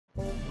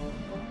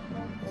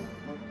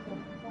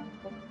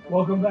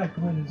Welcome back,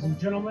 ladies and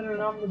gentlemen,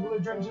 and I'm the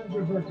Belligerent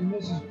Introvert, and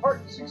this is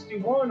part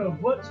 61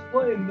 of Let's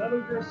Play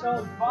Metal Gear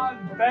Solid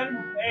 5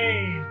 Phantom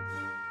Pain.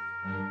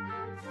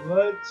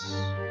 Let's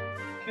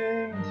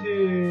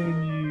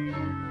continue.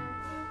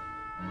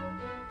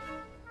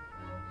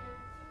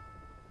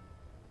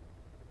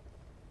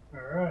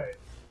 Alright,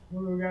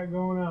 what do we got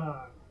going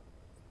on?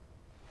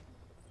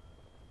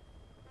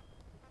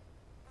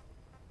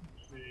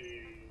 Let's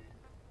see.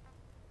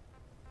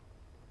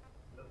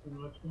 Nothing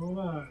much going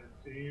on,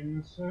 it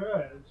seems.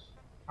 Alright,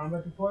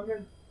 combat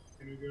deployment.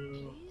 Gonna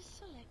go. Please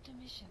select a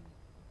mission.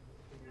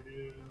 What can we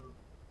do?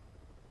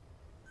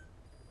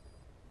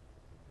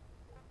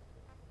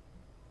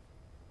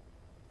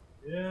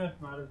 Yeah,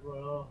 might as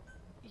well.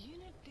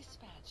 Unit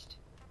dispatched.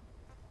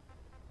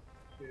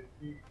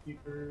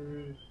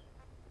 Beekeepers,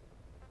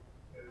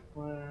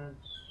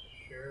 plants,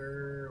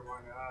 sure, why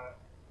not?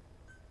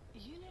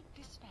 Unit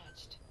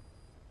dispatched.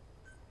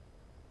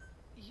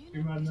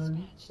 You might know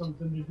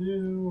something to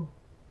do.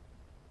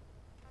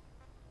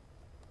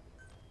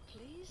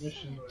 Please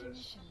Mission select a list.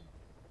 mission.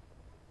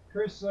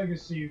 Chris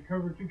Legacy, you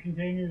cover 2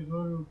 containers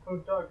loaded with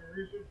code talk and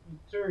research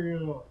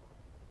material.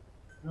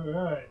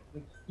 Alright,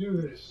 let's do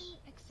this. Mission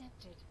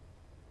accepted.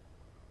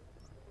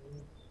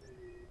 Let's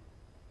see.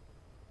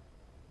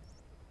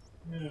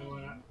 Yeah,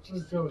 why not? To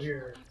Let's go Central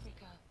here.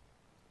 Africa.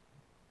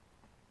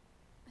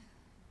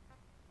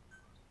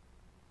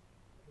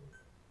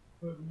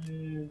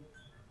 Equipment.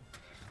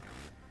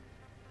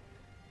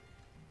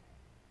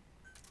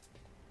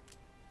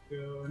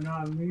 Go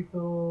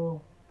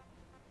non-lethal.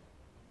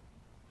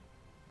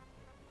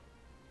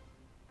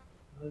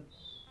 Let's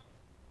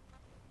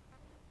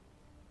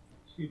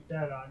keep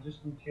that on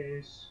just in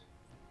case.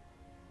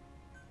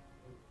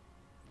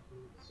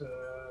 It's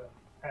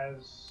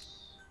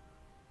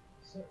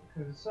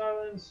because it's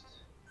silenced.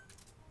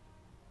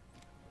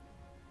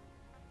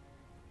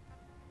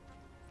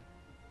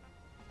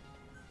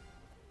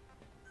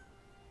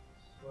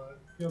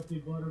 Guilty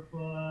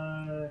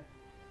butterfly.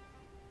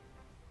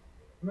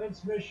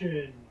 Commence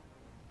mission.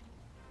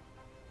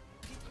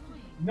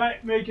 Deploying.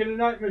 Making a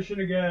night mission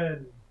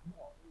again,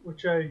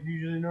 which I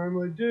usually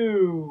normally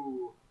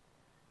do.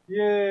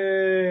 Yay!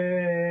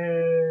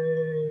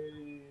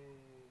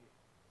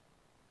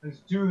 Let's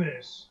do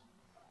this.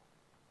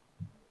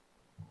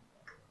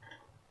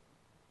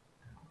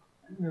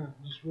 No,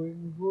 just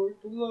waiting for it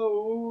to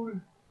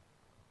load.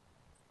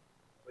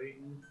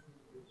 Waiting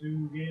for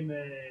Zoom Game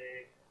A.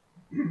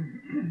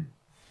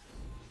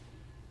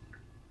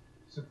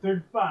 So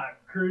 35,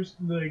 Cursed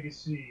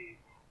Legacy.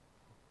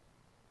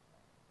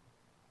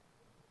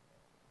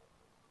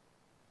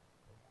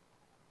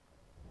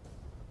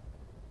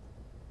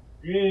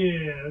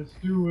 Yeah, let's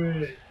do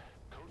it.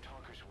 Code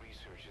Talker's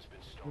research has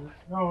been stolen.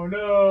 Oh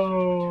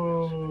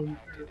no!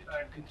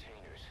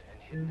 Containers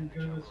and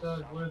In the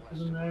southwest of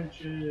the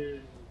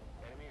mansion.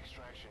 enemy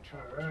extraction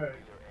choppers Alright. will be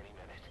there any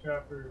minute.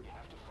 Chopper. You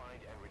have to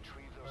find and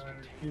retrieve those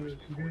Containers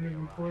containers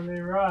before they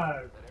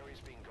arrive. That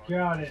area's being guarded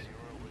Got by it.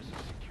 zero risk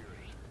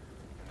security.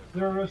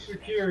 Zero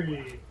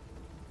security.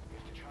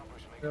 If the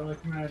choppers make Tele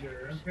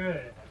Commander.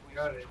 Okay. that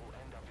Got research it. will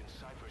end up in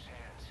Cypher's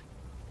hands.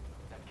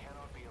 That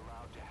cannot be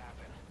allowed to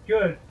happen.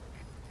 Good.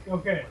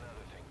 Okay. One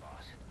other thing,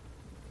 boss.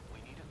 We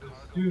need a Let's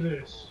cargo do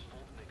this.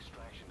 Fulton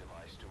extraction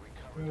device to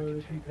recover Go to the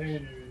the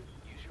containers. containers.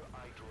 Use your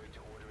iDroid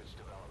to order its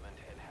development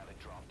and have it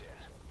dropped in.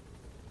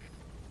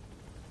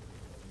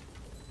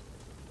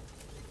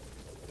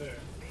 There.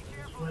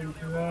 Just waiting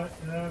for that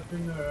to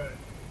happen. Alright.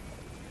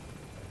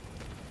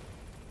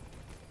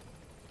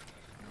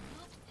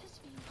 Map has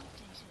been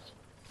updated.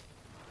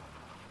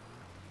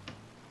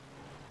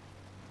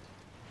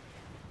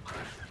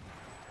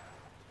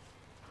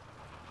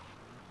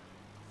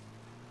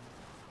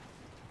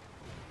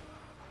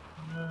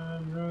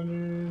 I'm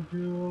running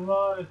into a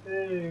lot of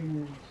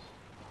things.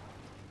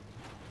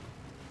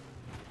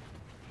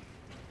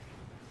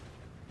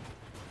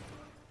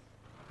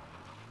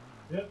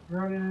 Yep,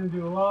 running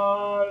into a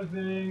lot of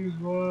things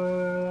what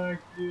I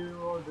like to do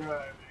while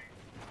driving.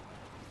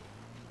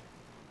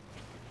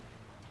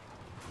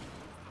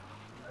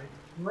 Like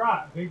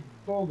rock, big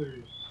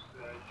boulders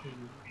that I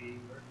shouldn't be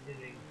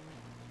hitting.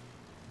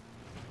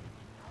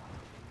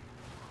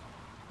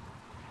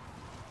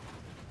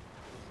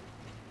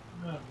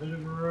 A bit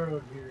of a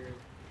road here.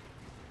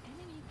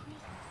 Enemy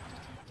presence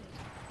detected.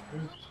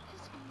 Oops. Map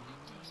has been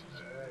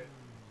updated. Alright.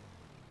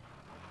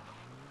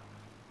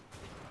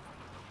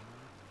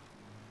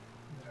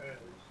 Alright,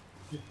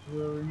 let's get to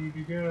where we need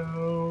to go.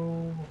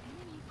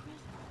 Enemy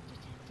presence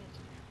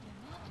detected. The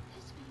map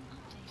has been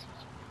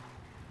updated.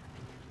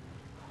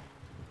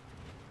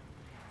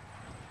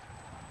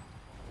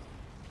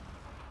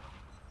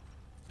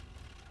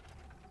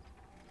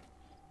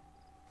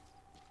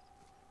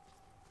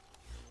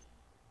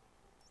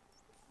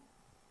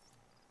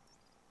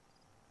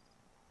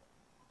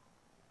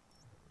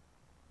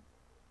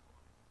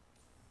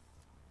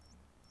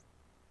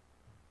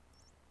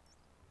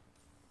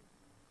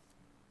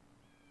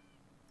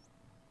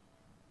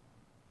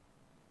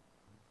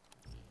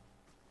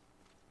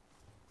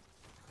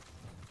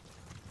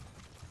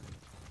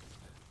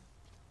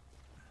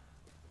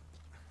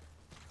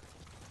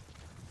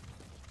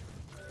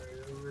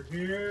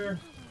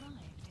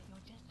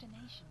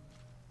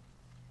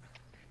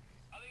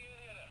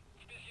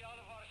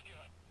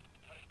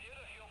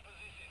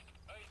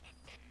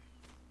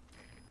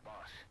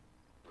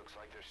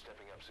 They're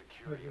stepping up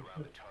security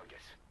around the target.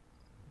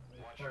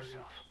 Watch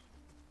yourself.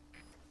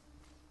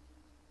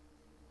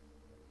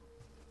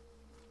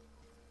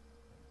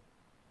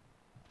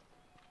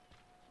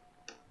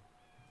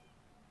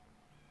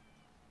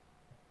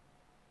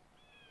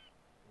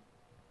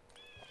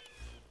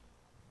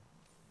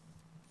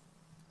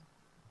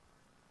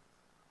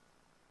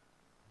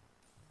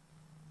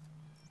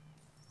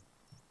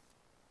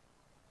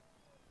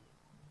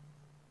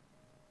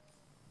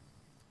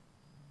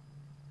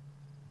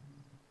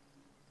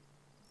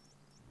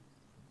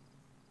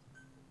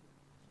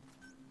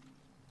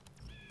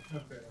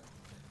 Okay.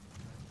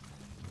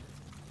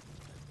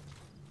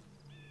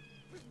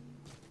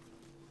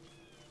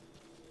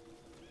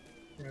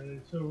 Right,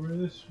 it's over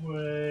this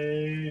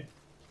way.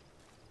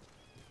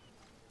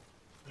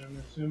 I'm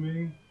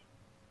assuming.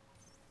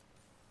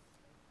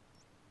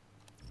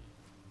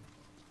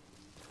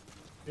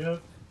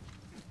 Yep,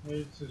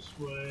 it's this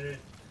way.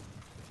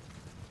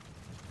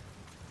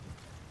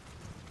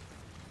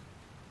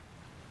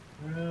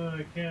 No,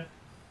 I can't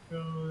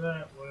go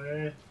that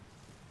way.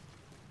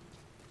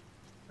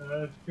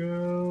 Let's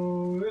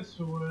go this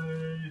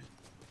way.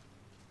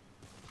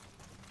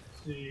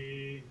 Let's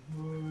see.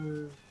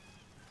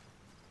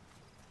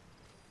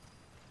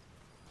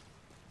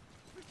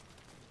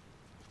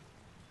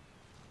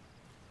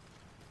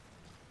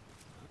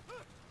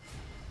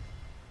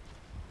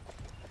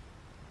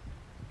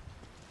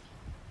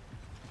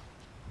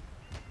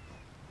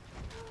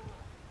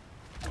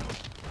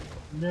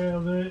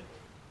 Nailed it.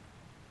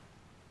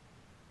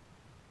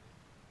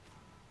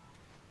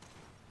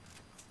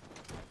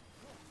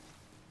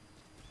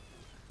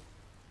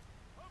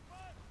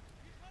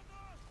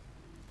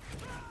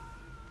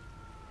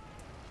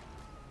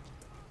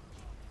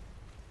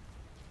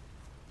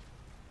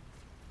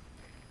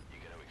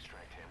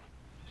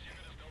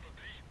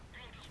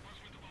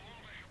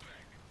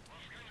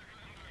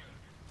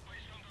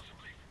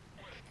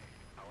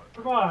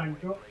 Come on,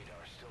 go.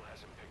 Radar still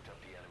hasn't picked up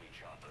the enemy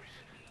choppers.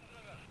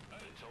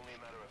 But it's only a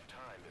matter of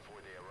time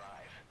before they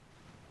arrive.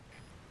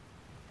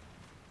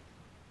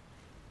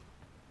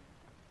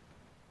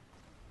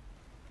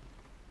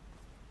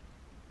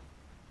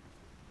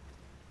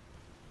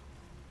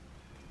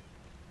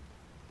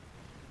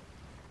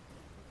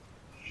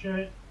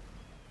 Shit.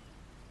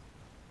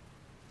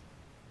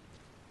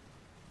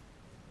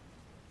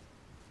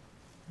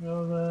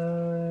 Well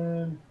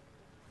then.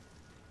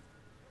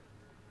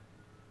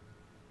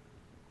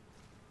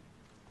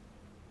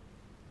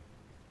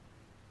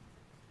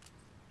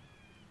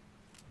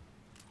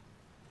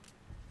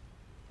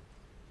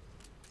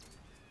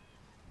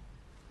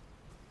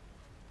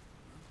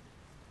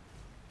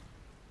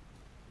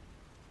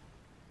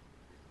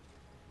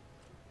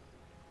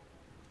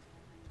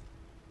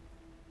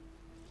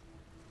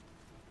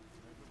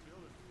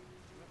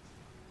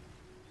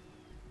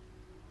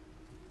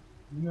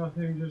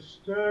 Nothing,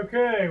 just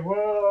okay.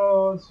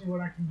 Well, let's see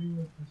what I can do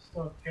with the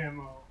stuff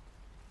camo.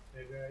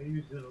 Maybe I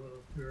used it a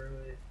little too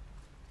early.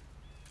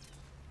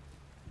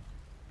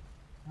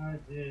 I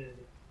did.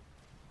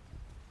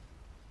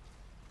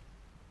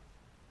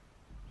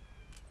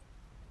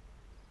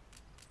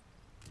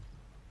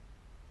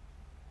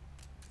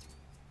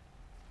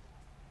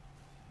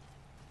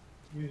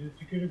 Use it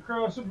to get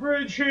across the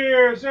bridge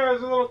here. Sorry, I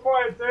was a little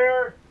quiet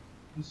there.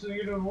 Just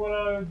thinking of what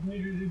I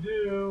needed to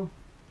do.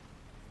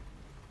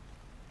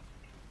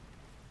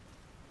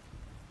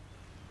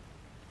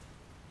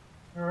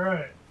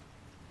 Alright,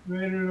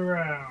 made it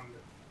around.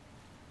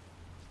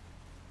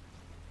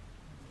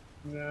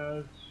 Now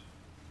it's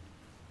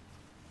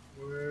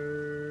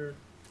where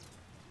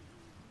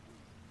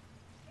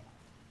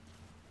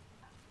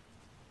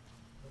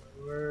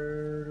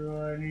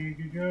do I need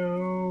to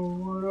go?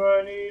 What do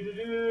I need to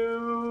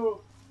do?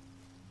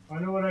 I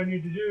know what I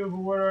need to do, but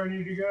where do I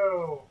need to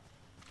go?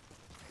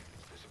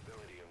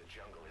 Visibility in the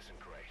jungle isn't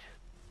great.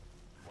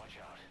 Watch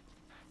out.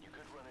 You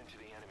could run into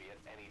the enemy at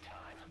any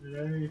time. At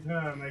any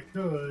time I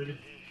could.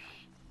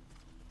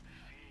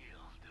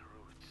 Feel the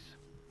roots.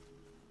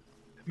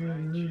 Feel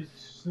the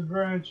roots, the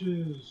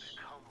branches.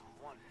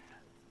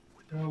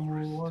 Come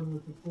one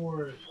with the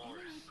forest.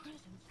 Enemy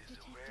presence detected.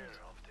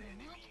 The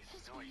map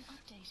has been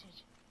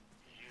updated.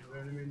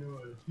 Enemy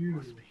noise. You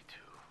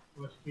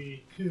must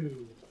be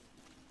two.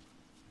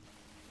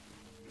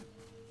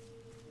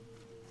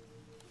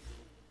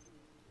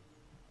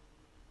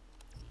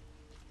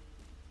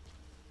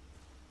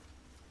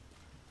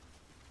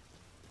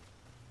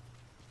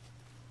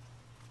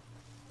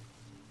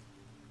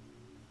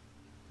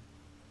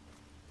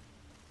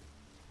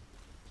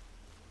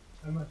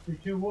 That must be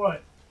two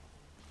what?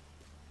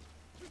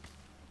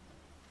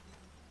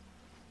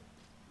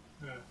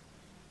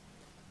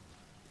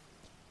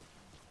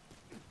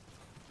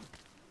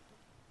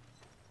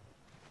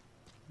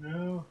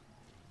 No.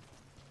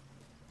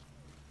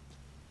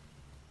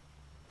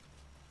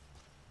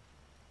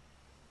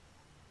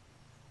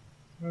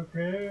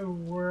 Okay,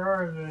 where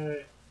are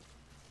they?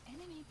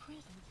 Enemy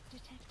presence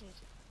detected.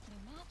 The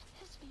map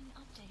has been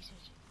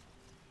updated.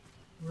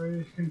 Where are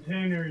these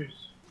containers?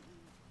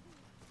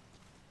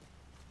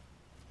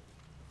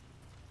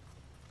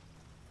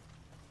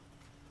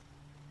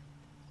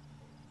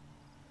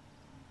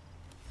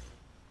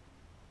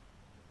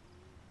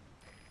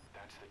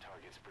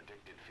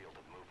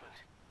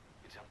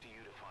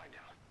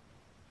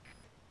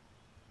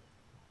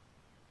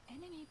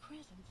 Enemy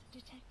presence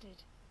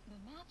detected. The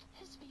map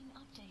has been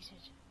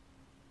updated.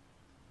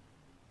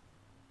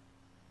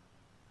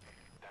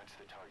 That's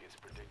the target's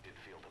predicted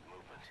field of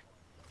movement.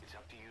 It's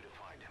up to you to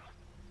find him.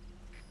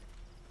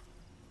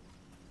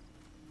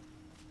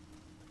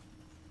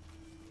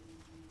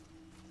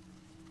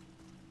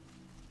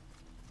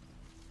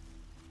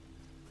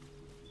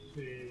 Let's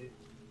see.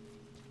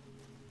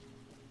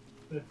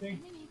 I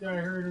think I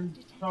heard him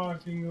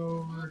talking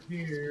over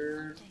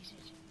here.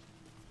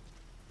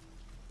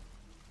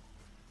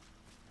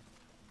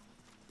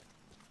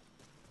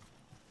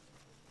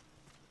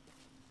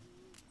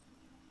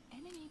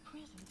 Enemy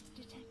presence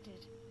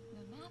detected.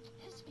 The map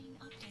has been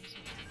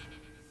updated.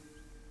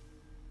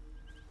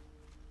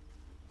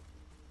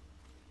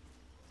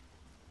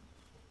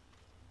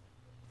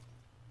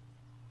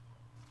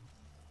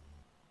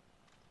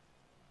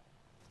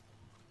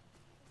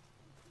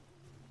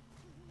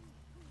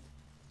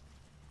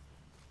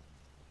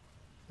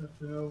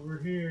 Something over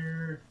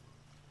here.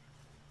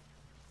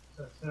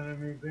 That's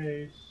enemy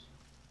base.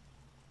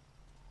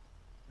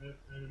 Yep,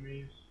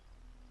 enemies.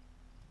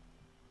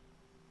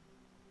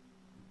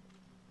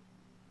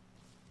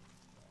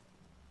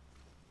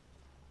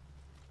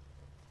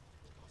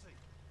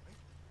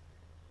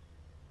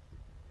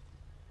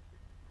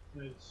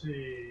 Let's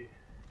see.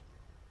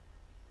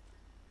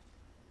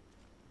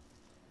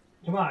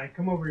 Come on,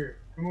 come over here.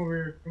 Come over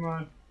here. Come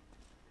on.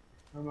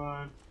 Come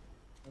on.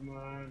 Come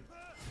on.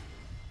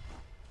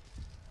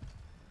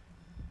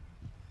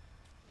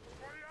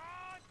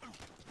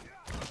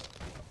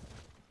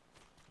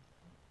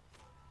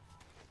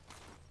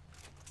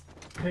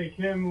 Take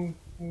him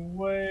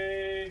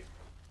away.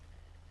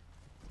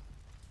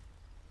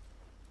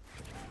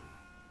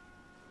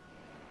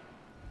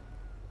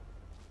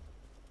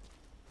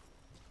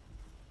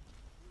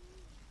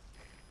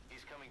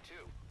 He's coming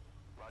too.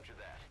 Roger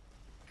that.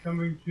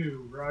 Coming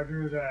to.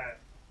 Roger that.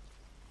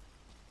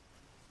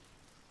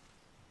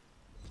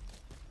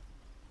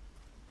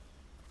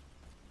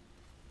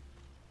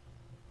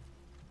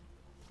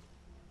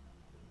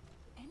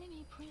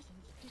 Enemy presence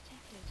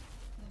detected.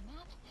 The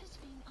map has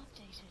been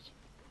updated.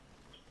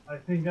 I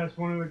think that's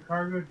one of the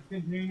cargo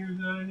containers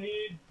that I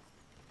need.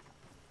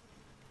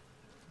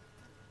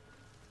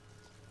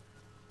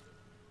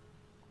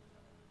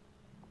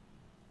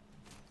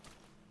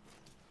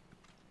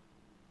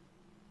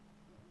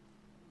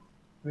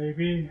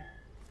 Maybe.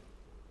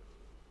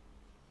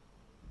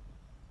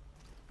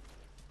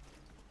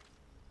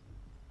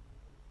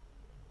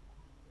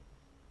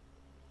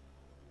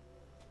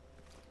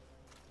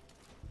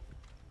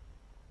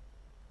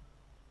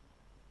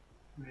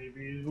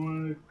 Maybe it's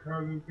one of the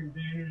cargo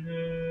containers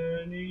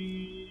that I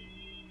need.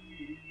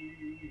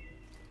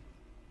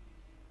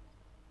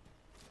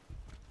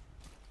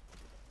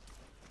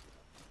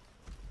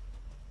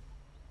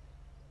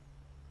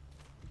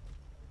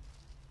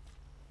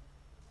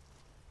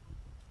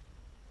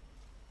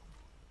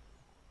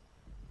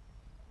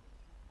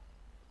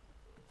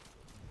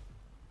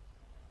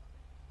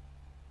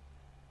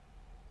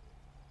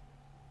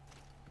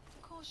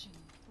 Caution,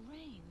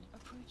 rain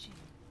approaching.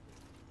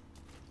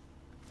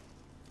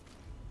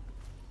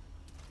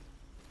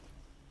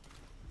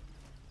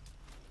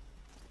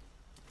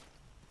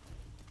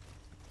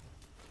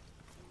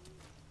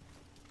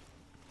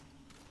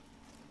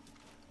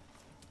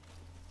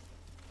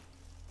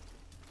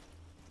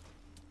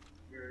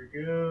 There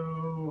we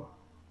go.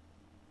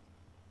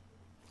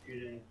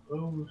 Getting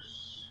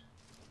close.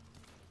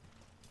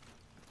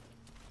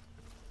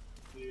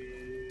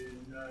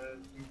 Getting not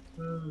too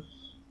close.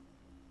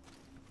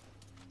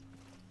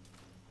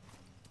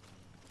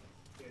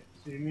 Can't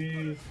see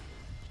me.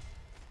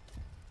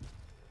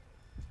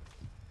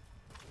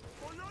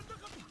 Well,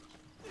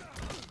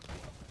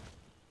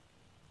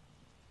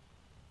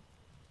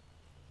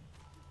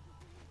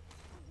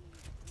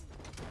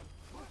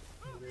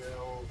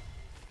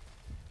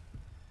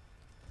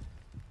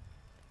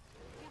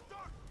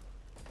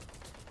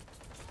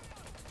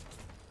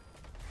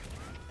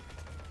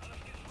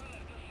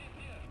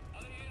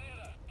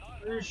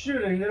 they're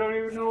shooting. They don't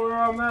even know where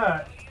I'm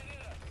at.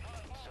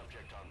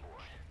 Subject on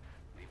board.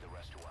 Leave the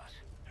rest to us.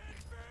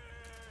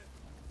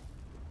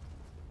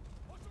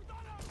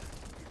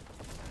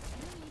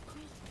 Enemy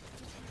presence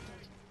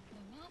detected.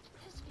 The map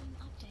has been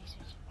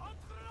updated.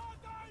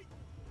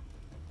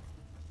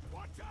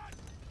 Watch out!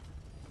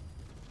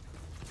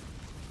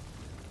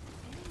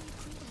 Enemy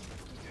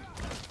presence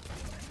detected. The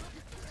map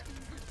has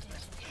been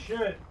updated.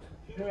 Shit.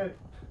 Shit.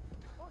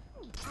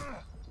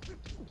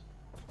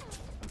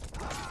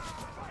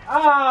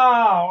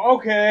 Oh,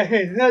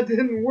 okay. That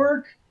didn't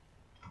work.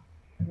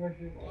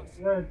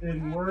 That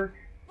didn't work.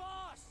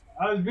 Boss!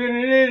 I was being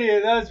an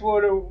idiot. That's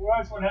what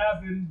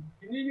happened.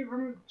 Continue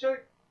from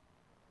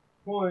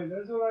checkpoint.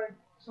 That's what I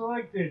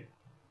selected.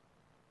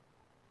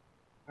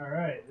 All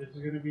right, this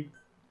is gonna be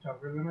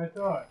tougher than I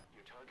thought.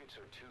 Your targets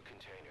are 2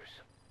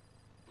 containers.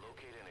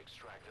 Locate and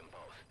extract them both.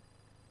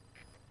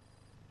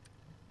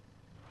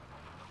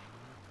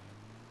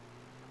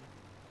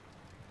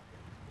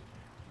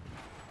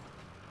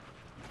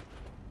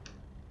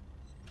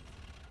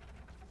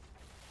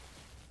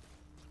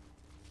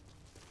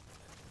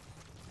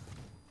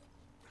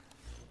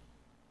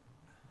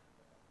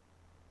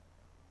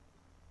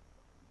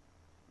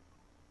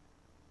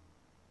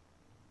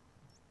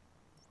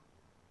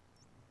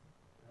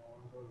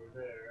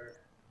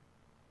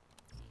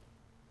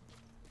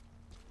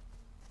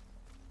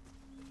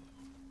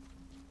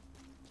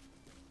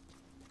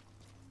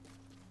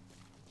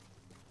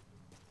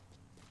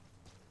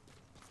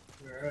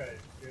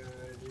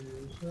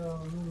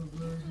 all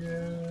over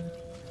again.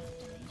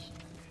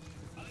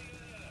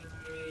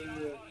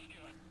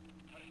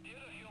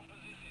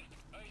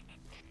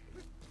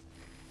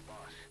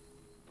 Boss,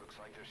 looks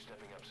like they're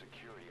stepping up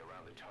security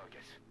around the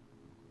target.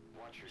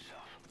 Watch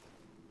yourself.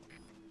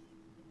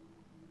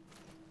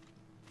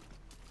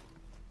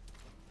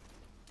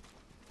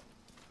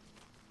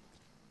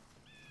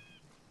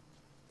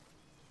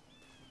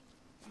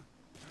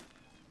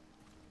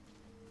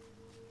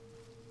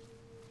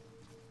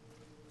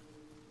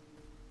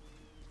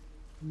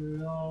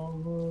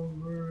 All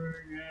over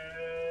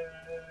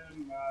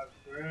again, my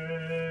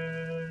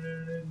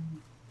friend.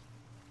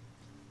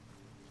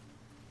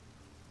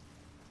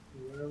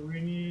 Where we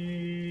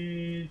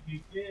need to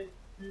get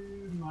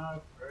to, my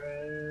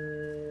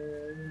friend.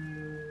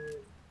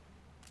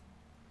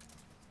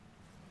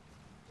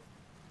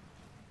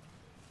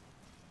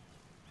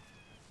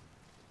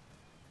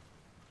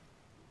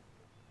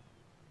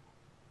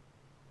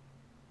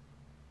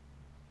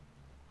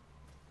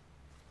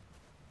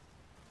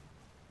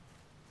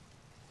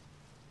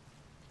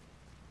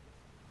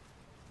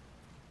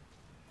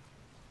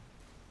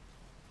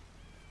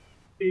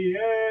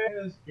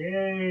 Yes,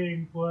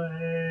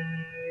 gameplay.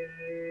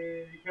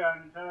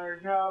 Kinda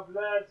tired now,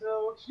 but that's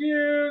no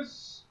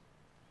excuse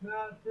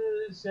not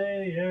to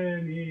say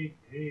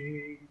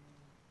anything.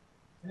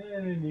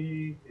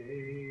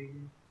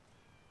 Anything.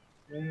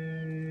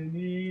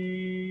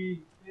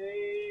 Anything.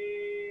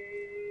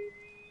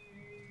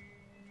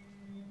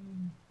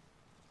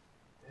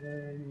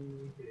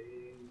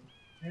 Anything.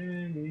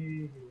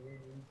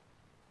 Anything.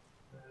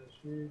 I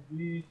should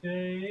be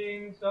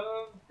saying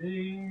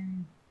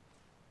something.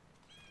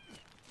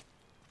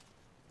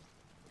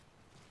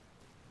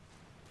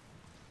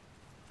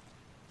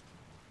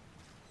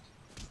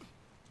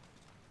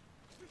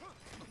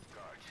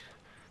 Guards,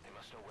 they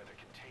must know where the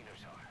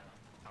containers are.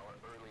 Our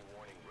early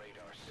warning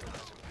radar still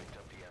hasn't picked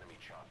up the enemy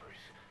choppers.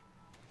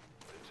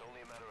 But it's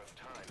only a matter of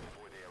time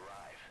before they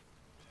arrive.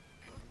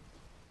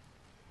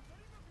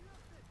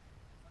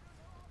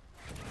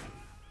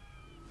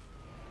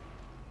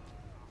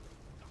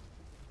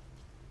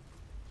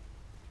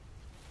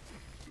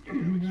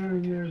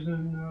 There's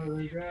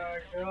another guy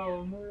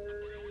coming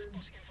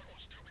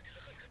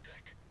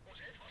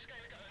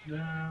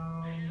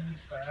down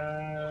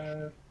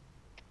fast.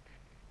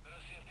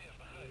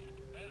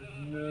 There's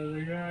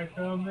another guy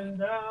coming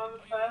down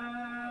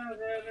fast,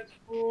 and it's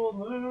full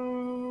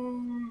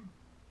moon.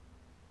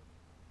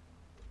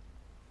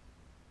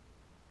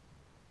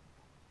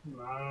 Come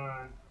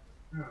on.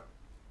 Oh.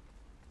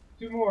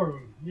 Two more of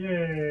them.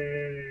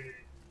 Yay.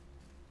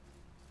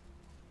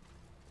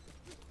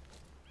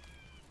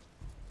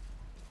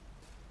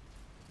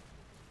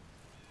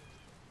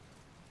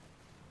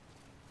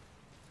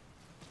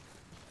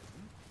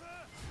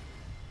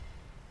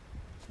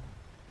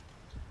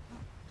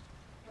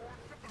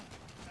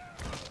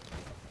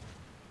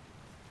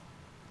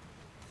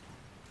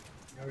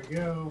 There we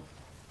go.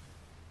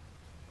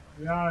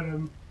 Got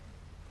him.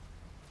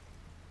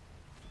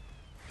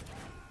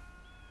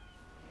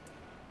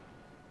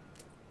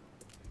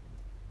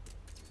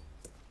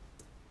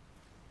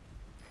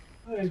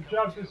 Oh, he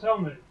dropped his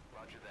helmet.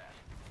 Roger that.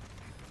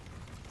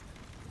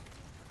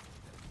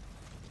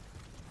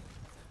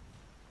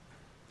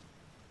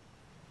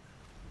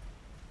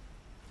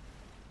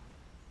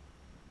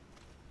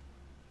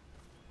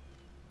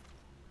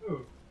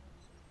 Ooh.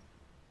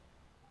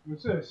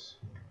 What's this?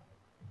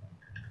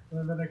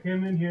 So that I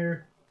came in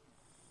here.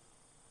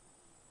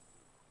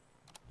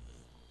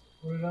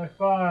 What did I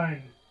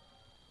find?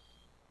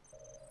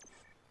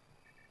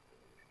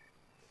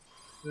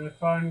 Did I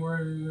find where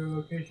their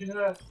location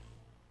at?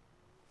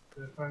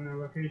 Did I find their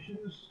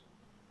locations?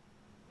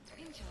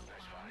 Intel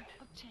file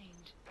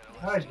obtained.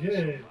 I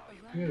did.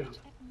 Good. Arrived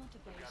at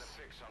We've got a Motorbase.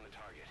 fix on the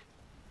target.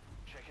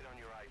 Check it on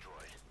your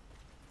iDroid.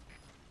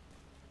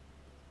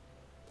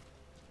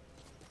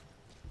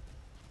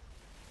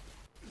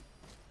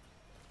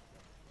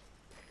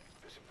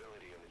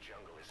 Visibility in the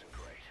jungle isn't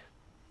great.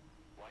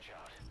 Watch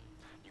out.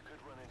 You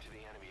could run into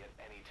the enemy at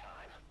any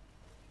time.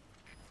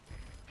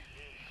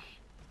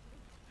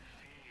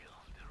 Feel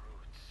the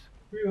roots.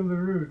 Feel the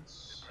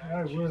roots.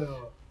 I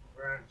will.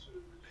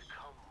 Branches.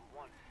 Become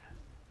one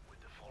with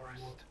the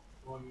forest.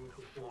 One with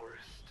The the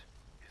forest. forest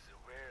is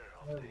aware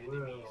of I the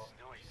will. enemy's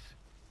noise.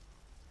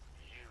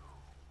 You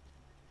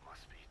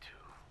must be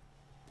too.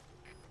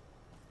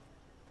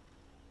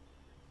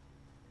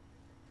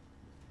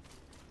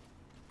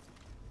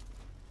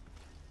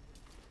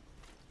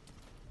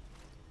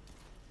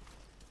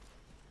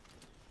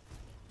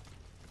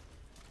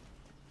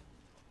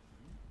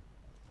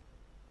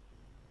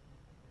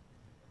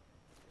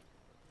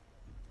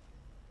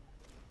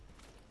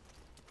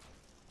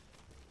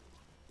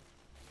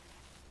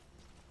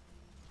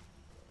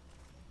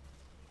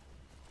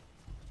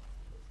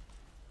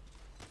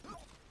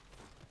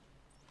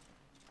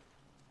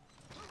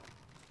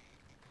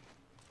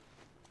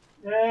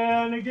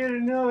 And again,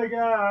 another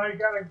guy. I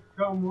gotta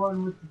become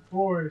one with the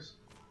forest.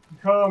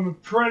 Become a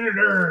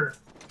predator.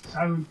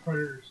 Silent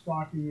predator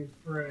stalking his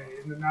prey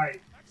in the night.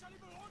 Actually,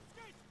 on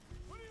skate.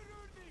 Put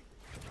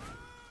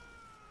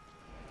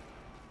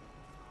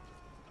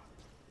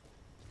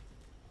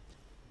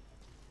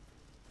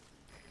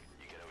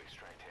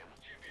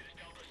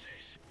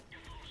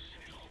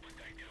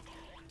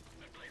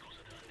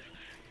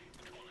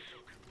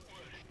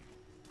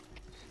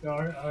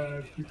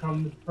I've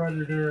become the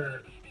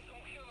predator,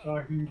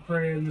 stalking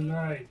prey in the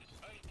night,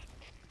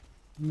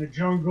 in the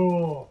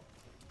jungle.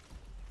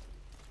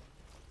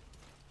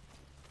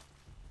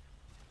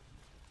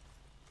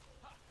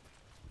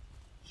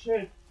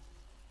 Shit.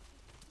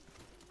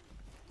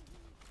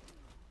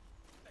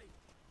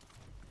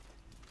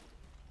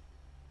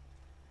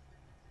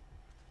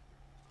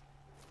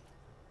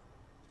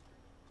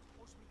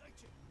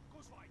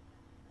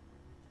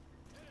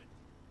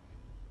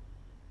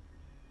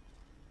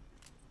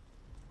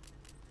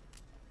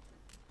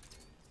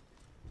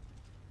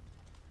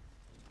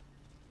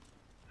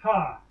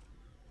 Ha!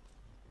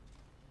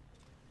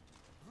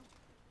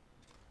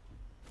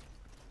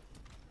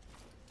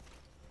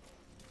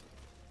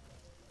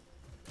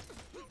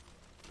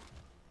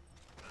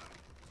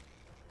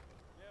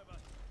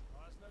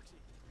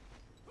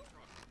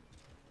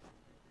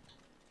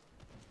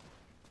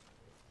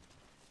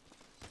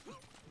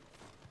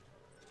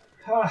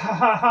 Ha ha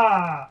ha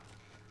ha!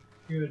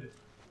 Good.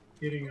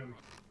 Getting him.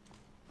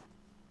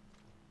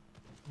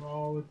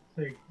 Well, let's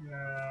take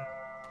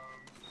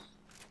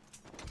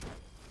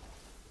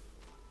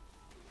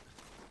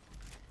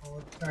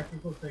all the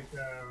tactical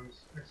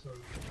takedowns.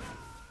 Excellent.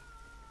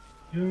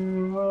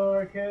 Do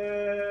what I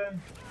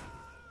can.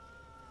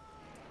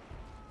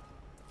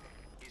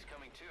 He's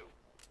coming too.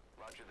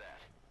 Roger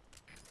that.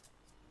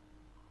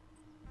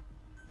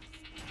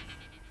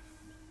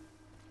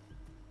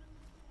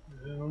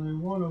 There's only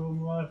one of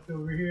them left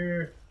over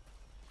here.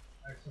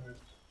 Excellent.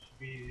 Should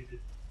be easy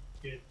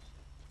to get.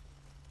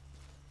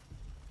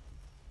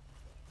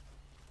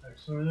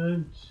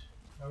 Excellent.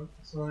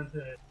 Excellent.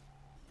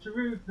 To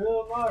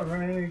refill my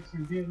ranks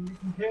and get the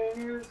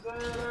containers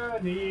that I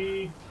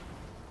need.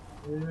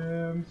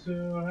 I'm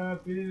so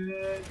happy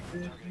that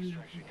this is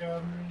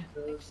becoming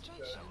so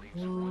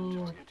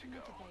successful.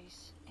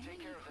 Take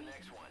care of the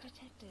next one.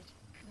 Detected.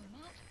 The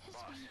map has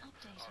Boss, been our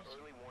updated.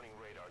 early warning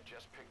radar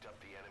just picked up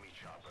the enemy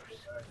choppers.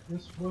 Back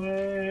this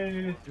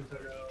way.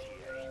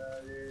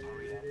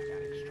 Hurry up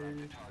and extract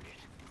the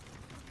target.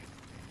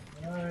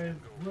 I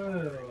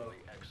will.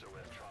 The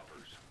XOF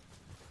choppers.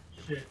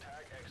 Shit.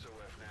 Attack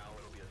XOF now,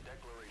 it'll be a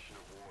declaration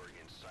of war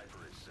against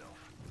Cypher itself.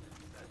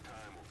 That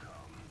time will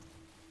come,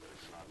 but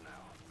it's not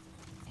now.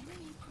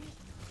 Enemy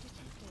presence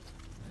detected.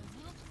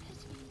 The map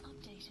has been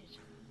updated.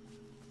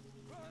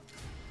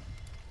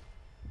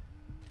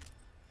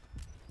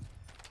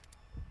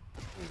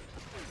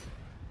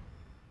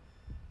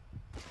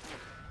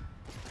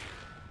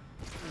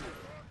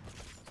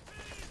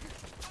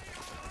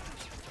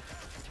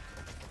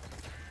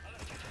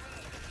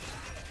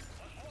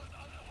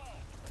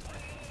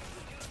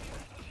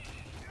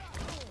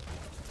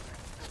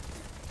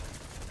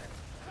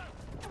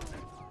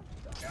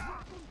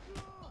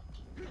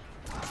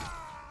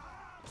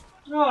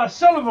 Oh,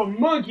 son of a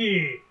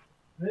monkey!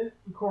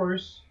 Of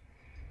course.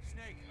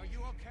 Snake, are you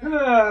okay?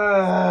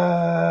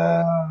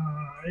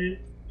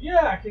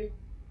 Yeah, I can.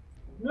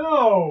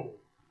 No!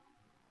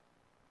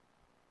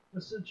 I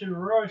was such a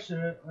rush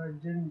that I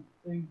didn't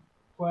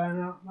plan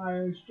out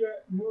my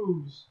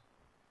moves.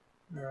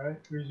 Alright,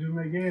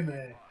 resume game. Boss,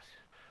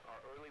 our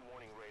early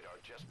warning radar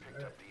just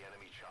picked up the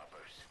enemy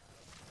choppers.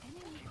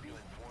 Enemy Keep you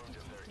informed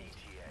of their detected.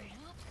 ETA. The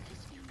map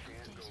has been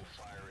Can't go updated.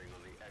 firing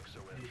on the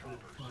XOF Need to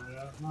choppers. find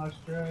out my Attack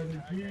XOF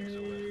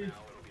strategy.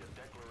 now, it'll be a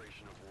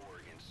declaration of war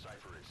against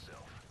Cypher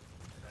itself.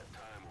 That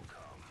time will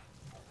come,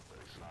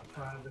 but it's not now.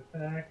 Find the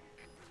pack.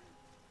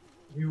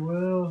 You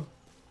will.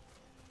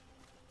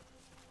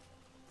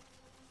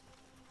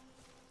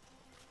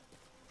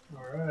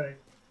 Alright.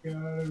 Gotta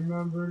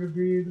remember to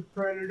be the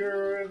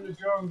predator in the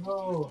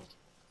jungle.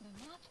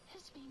 The map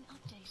has been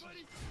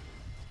updated.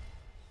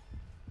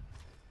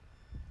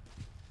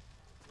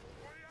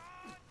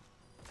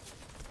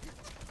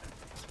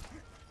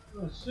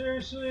 Oh,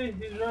 seriously?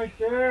 He's right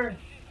there?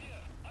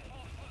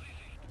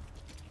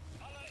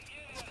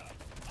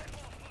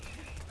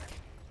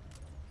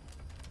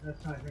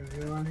 That's not gonna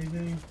do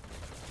anything.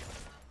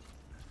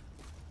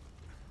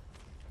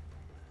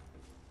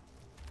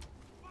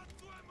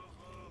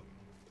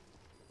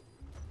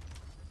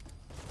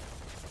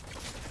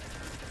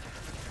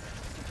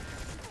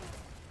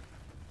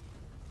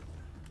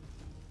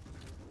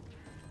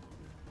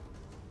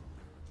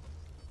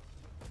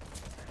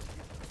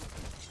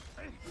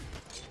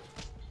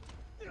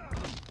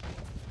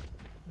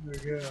 There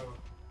we go.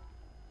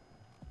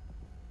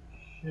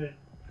 Shit.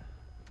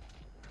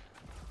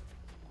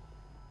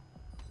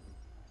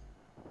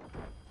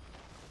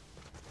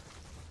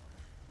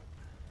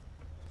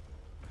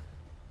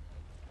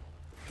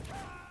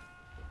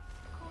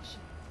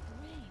 Caution.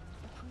 Rain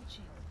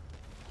approaching.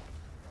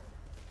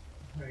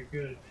 Very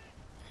good.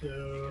 So,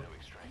 To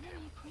extract him.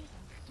 Enemy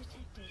presence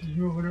detected. she's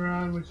moving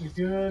around, which is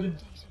good.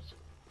 Updated.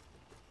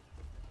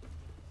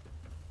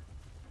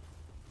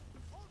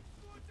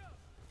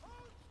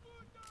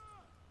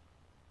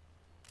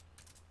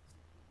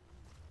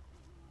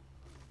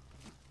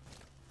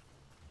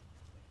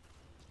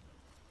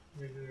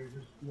 Maybe there's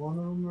just one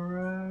of them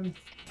around.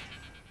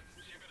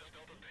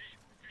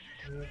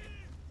 Yep.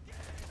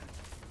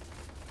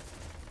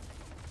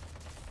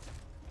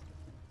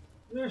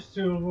 There's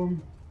two of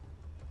them.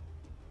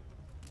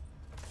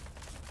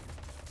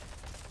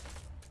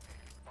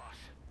 Boss,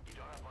 you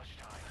don't have much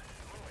time.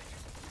 Move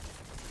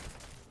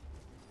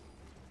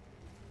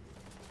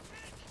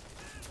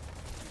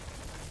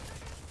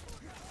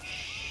it.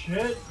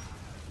 Shit.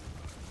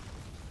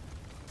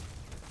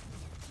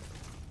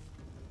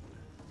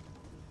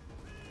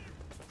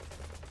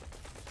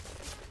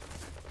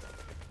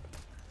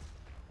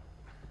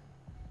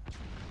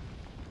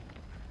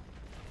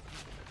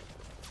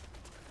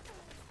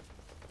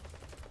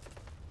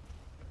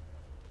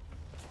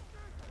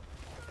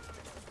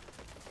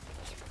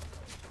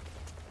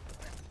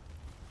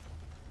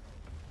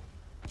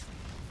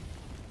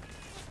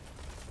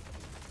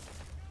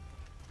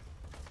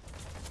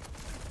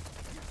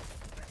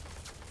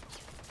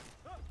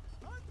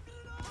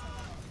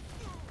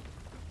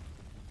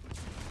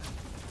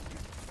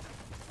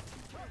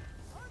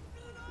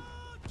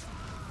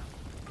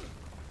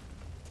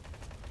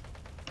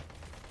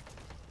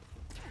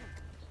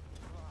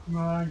 Come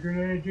on,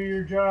 grenade, do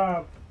your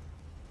job.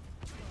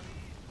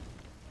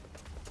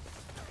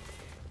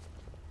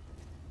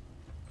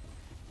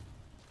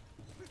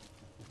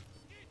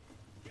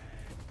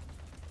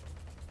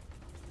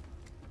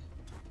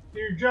 Do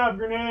your job,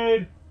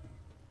 grenade.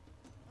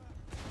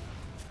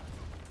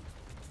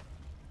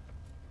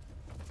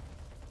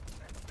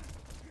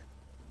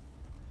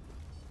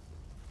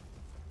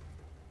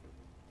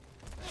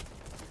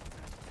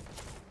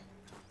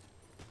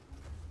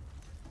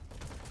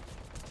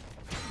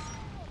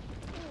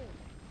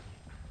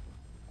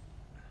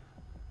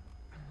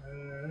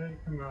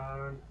 Come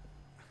on.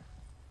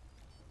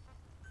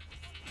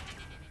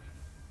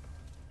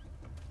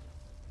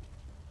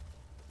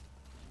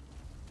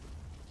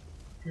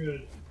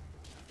 Good.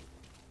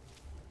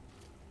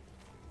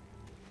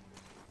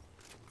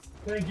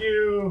 Thank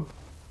you.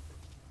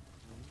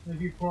 Thank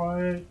you,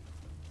 Quiet.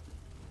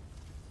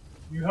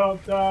 You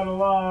helped out a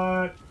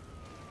lot.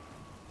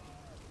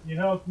 You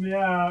helped me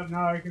out.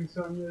 Now I can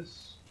send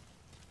this.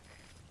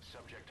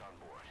 Subject on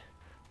board.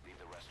 Leave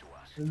the rest to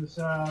us. Send this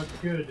out.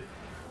 Good.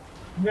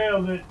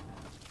 Nailed it.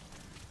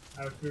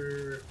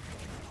 After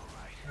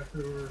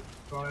we're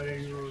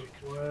fighting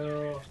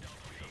well,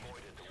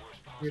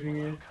 getting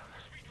it.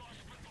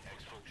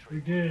 We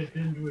did,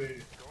 didn't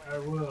we? I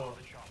will.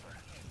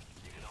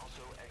 You can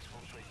also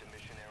exfiltrate the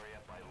mission area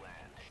by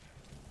land.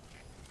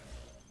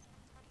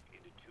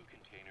 Into 2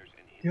 containers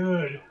and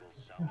Good.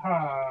 Ha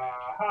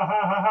ha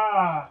ha ha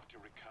ha. to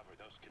recover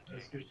those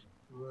Let's containers.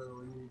 get where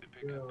we need The to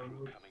pickup go.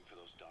 crew coming for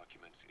those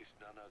documents is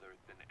none other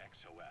than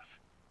XOF.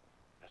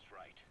 That's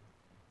right.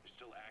 They're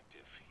still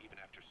active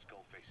even after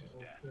Skullface's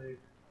death. Okay.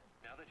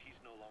 Now that he's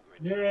no longer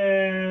in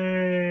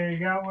Yay!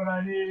 Got what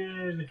I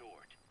needed.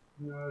 stored,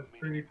 No, it's meaning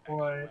pretty if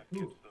quiet.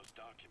 XOF Ooh, gets those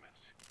documents,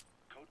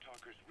 Code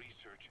Talker's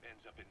research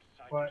ends up in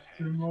quiet Cypher's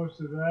through hands. most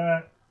of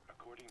that.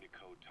 According to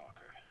Code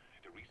Talker,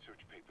 the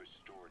research papers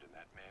stored in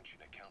that mansion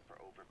account for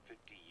over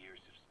 50 years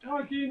of study.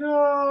 Donkey,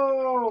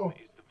 no!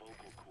 Is the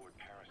vocal cord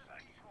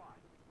parasite.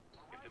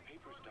 If the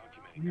papers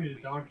documenting You that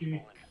research donkey.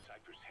 fall into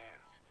Cypher's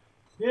hands,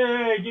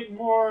 Yay! Getting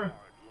more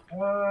the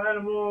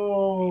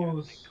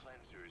animals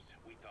cleansers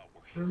we thought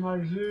were for hidden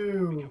my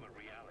zoo. become a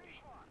reality.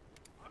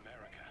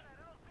 America,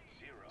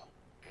 Zero,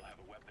 will have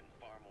a weapon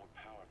far more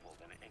powerful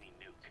than any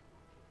nuke.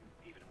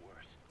 Even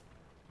worse,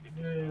 if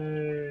this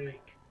Yay!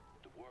 make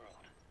the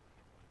world,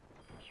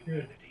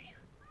 Good. humanity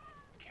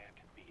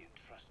can't be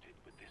entrusted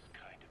with this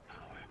kind of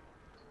power.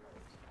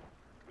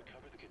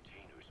 Recover the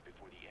containers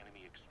before the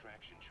enemy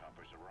extraction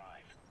choppers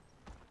arrive.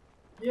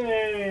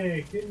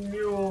 Yay! Getting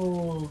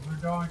mules or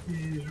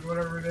donkeys or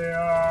whatever they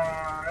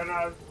are. And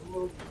I was a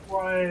little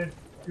quiet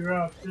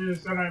throughout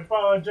this, and I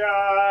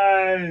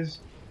apologize.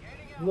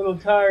 I'm a little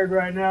tired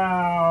right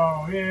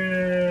now.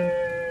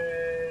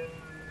 Yay!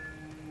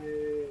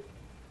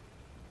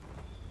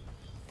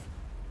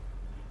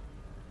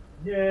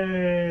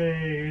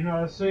 Yay! And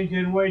I was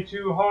thinking way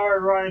too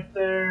hard right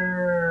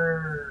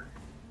there.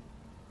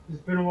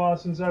 It's been a while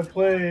since I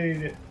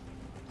played.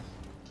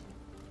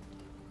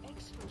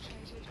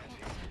 Exfiltrated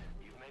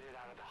You've made it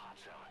out of the hot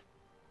zone.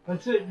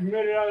 That's it, you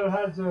made it out of the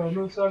hot zone.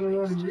 No sign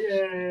of enemy.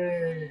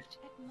 Yay! at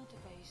Mother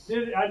Base.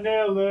 Did I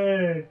nailed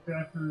it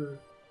after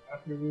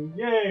we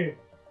yay!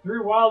 3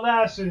 wild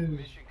asses.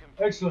 Mission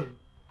complete. Excellent.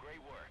 Great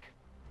work.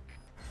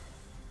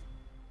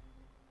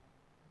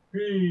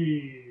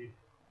 P.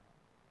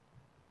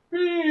 P.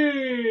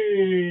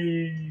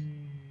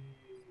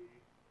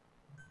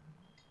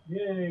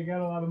 Yay!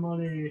 Got a lot of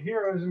money.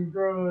 Heroes and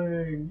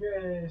growing.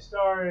 Yay!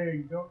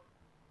 Starring. Don't.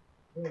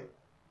 Hey.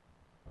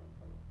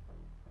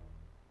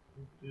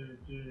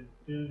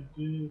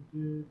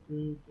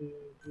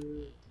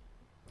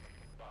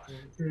 Boss,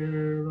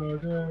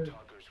 About that.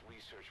 Talker's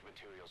research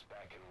materials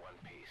back in one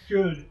piece.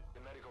 Good.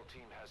 The medical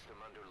team has them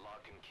under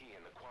lock and key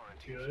in the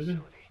quarantine Good.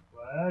 facility.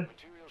 Glad.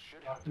 Materials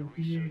should Lock have the and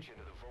key. research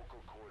into the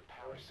vocal cord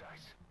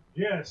parasites.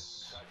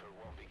 Yes. Cypher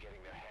won't be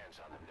getting their hands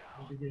on them now.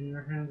 We'll be getting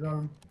our hands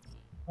on them.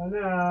 And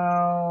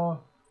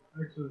now,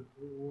 actually,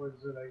 what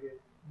did I get?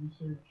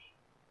 Research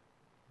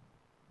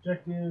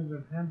objectives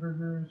and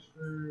hamburgers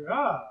for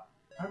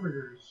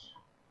hamburgers.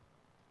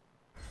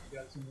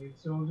 Got some meat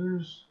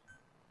soldiers.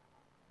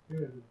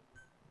 Good.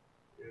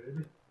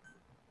 Good.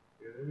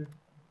 Good.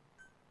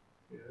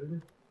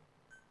 Good.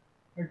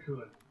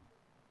 Excellent.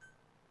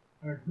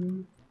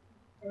 Excellent.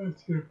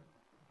 That's good.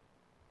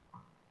 So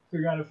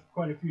we got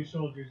quite a few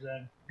soldiers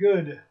then.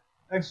 Good.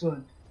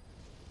 Excellent.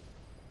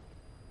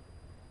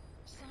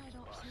 Side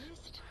ops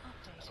list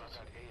updated. About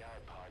that AI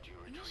pod you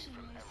retrieved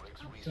from Mission list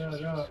Emmerich's updated. research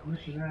Set up. facility.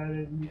 Mission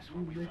added. Guess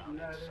what we Mission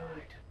found added.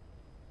 inside?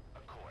 A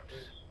corpse.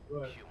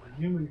 What? Human. A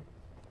human The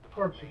pod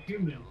corpse of maintained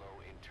human. a low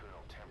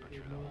internal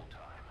temperature the whole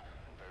time.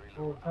 And very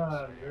Whole little time.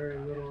 outside air Very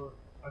got in. little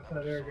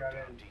outside air got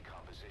in.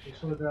 Decomposition. They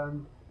slowed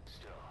down.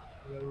 Still,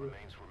 Yeah, the we-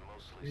 remains were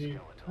mostly the-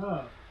 skeletal.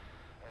 Huh.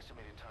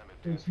 Estimated time of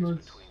 6 death is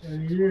months between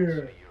and 6 a year months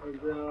and a year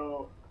ago.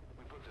 ago.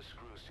 We put the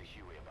screws to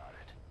Huey about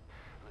it.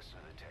 Listen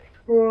to the tape.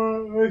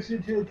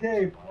 Listen to the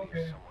tape. Body of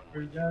Okay. someone we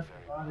Turns knew out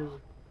very the body well.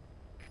 was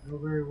know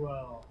very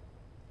well.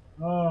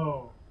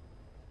 Oh.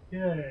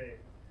 Okay.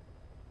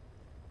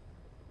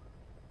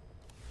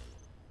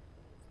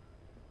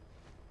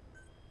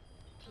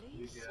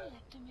 Please Yeah.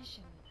 select a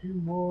mission. 2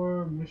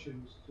 more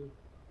missions to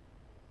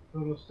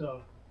total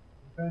stuff.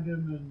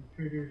 Phantom and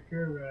Trader's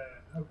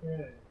Caravan.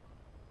 Okay.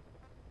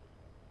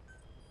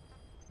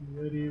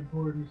 Any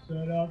important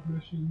setup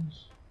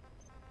missions?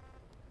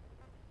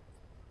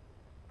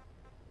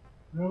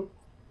 Nope.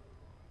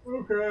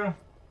 Okay.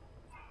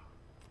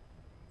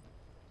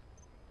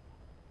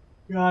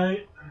 Got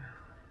it.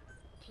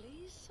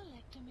 Please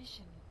select a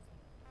mission.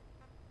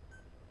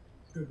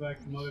 Let's go back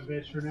to Mother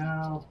Base for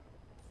now.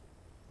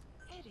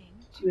 Heading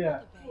to Yeah.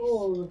 Mother Base.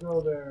 Oh, we'll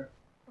go there.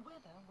 Weather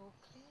will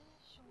clear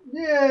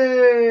shortly.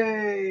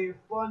 Yay!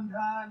 Fun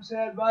times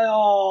had by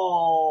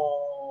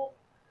all.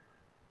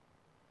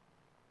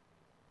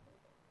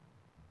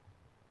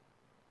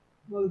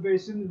 Mother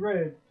Base in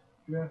red.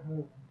 Jeff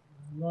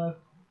left.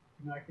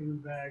 Not getting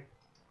back.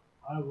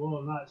 I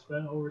will not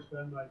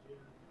overspend my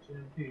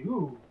GMP.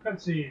 Ooh,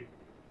 cutscene.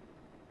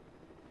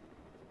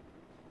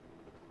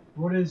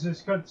 What is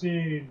this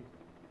cutscene?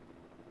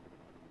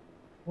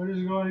 What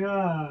is going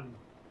on?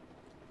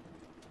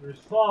 There's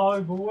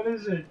fog, but what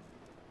is it?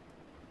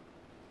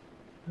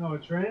 No,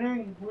 it's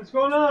raining? What's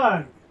going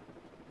on?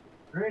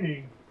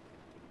 Raining.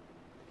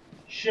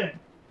 Shit.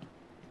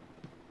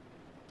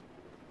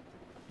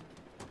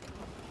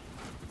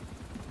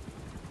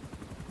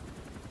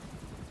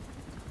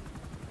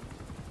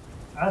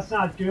 That's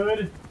not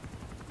good.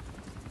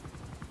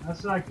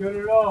 That's not good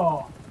at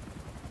all.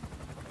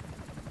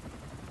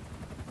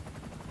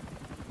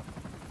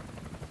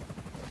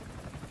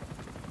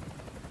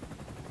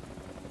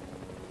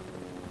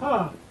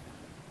 Huh.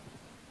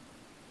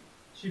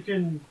 She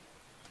can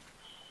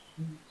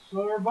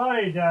slow her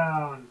body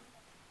down.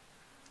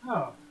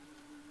 Oh.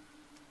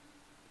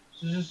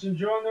 She's just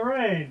enjoying the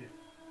rain.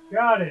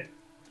 Got it.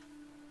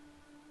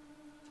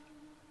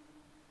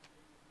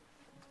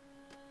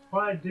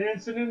 By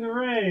dancing in the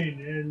rain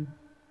and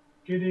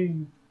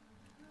getting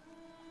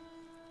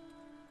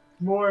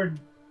more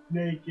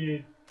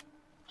naked.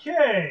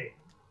 Okay.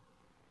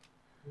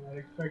 Not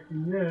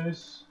expecting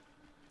this.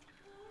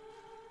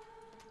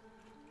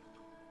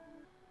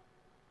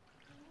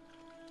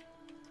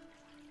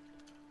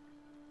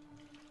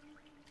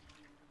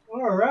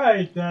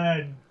 Alright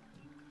then.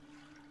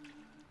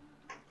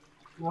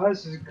 Now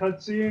this is a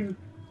cutscene.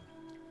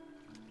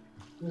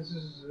 This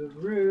is a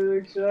really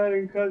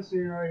exciting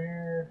cutscene right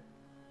here.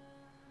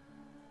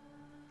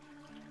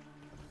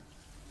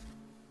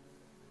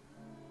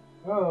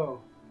 Oh.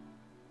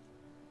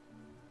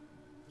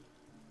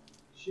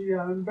 She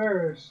got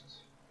embarrassed.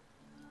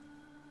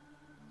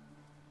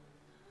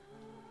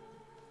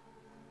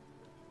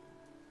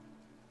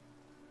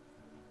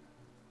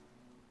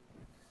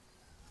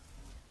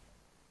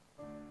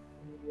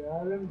 She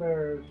got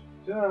embarrassed.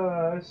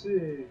 Ah, I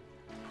see.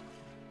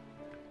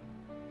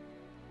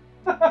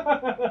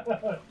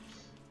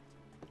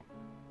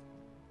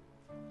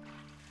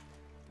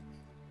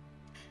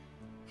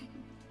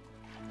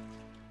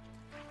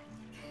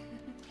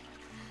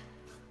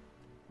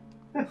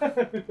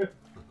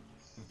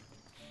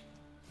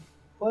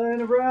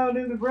 Playing around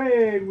in the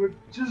rain with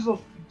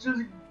jiggle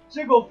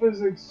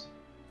physics.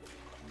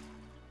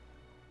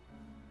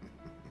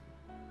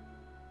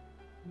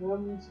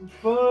 Having some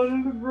fun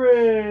in the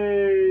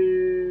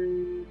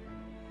rain.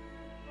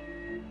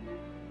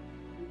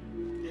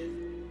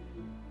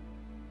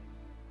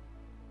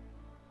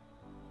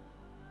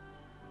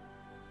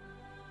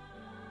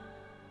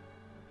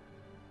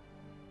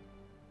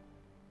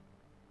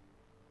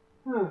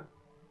 Huh.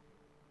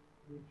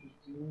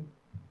 Interesting.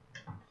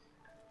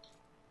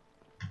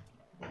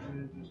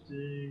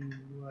 Interesting.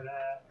 What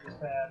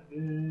just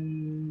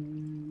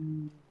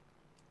happened?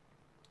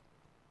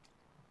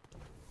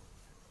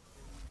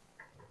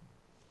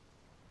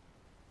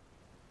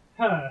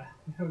 Huh.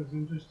 That was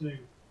interesting.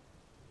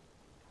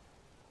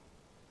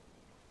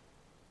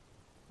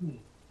 The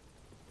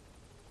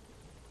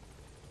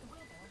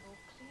weather will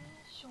clear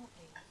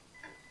shortly.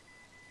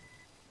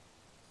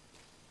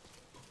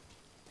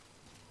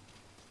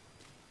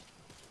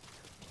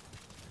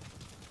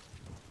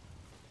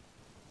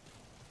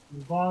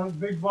 The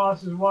big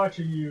boss is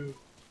watching you.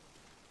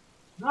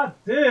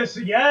 Not this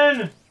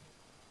again!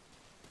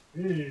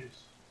 Jeez.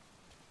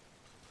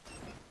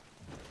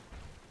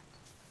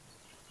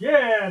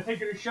 Yeah,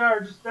 taking a shower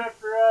just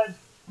after I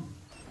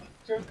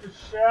took a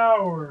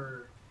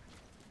shower.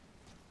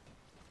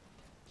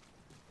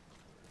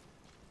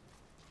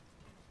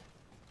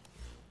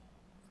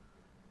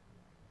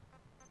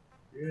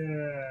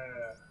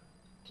 Yeah.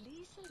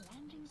 Please the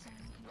landing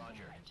zone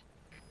Roger.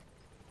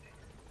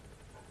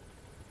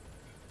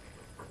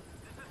 confirmed.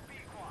 This is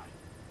B-Quad.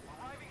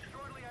 Arriving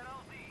shortly at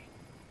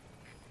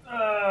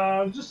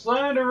LZ. Just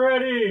land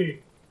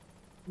already!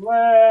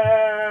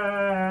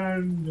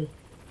 Land!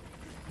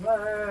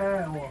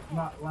 Land! Well,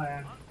 not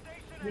land.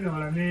 You know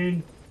what I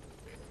mean.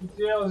 Get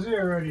the LZ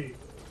already.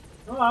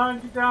 Come on,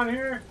 get down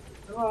here.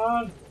 Come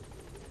on.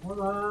 Come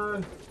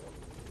on.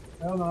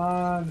 Come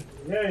on.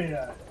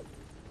 Yeah.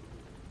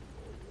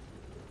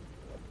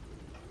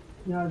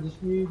 Now I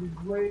just need to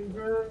wait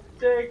for them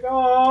to take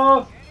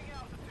off. Gaining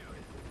altitude.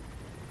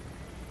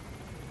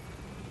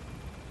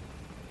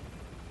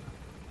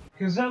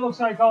 Because that looks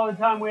like all the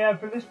time we have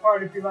for this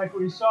part. If you like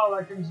what you saw,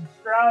 like and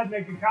subscribe,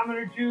 make a comment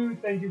or two.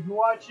 Thank you for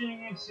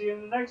watching, and see you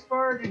in the next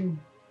part, and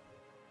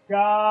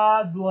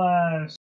God bless.